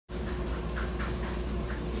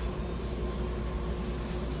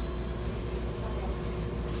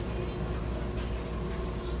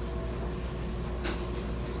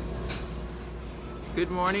Good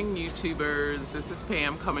morning, YouTubers. This is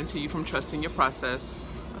Pam coming to you from Trusting Your Process.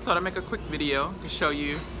 I thought I'd make a quick video to show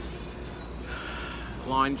you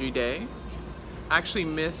laundry day. I actually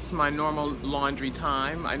miss my normal laundry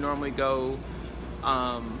time. I normally go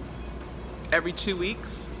every 2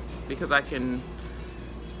 weeks because I can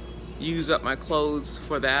use up my clothes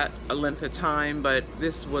for that a length of time, but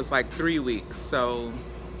this was like 3 weeks, so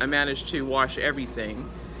I managed to wash everything,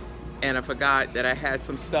 and I forgot that I had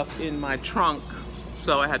some stuff in my trunk,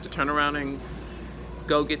 so I had to turn around and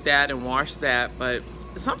go get that and wash that. But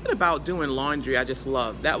something about doing laundry I just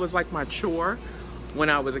love. That was like my chore when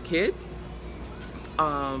I was a kid.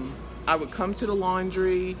 I would come to the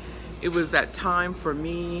laundry. It was that time for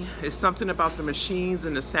me. It's something about the machines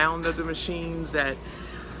and the sound of the machines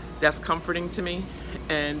that's comforting to me.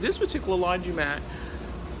 And this particular laundromat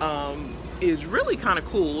is really kind of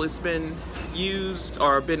cool. It's been used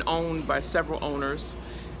or been owned by several owners.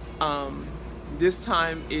 This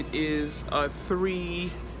time it is a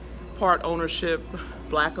 3-part ownership,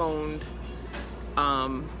 black owned,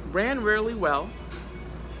 ran really well.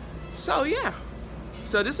 So yeah,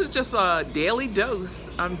 so this is just a daily dose.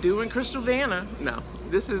 I'm doing Crystal Vanna. No,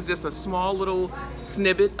 this is just a small little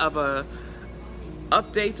snippet of a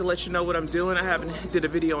update to let you know what I'm doing. I haven't did a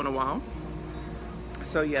video in a while.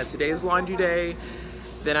 So yeah, today is laundry day.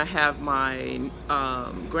 Then I have my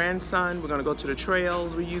grandson. We're gonna go to the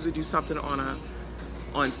trails. We usually do something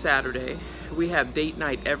on Saturday. We have date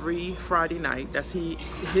night every Friday night. That's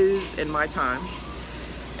his and my time.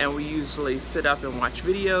 And we usually sit up and watch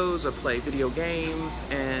videos or play video games.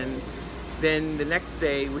 And then the next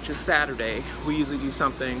day, which is Saturday, we usually do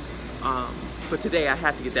something. But today I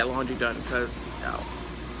had to get that laundry done because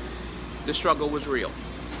the struggle was real.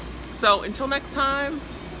 So until next time,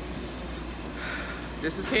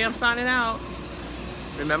 this is Pam signing out.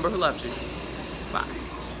 Remember who loves you. Bye.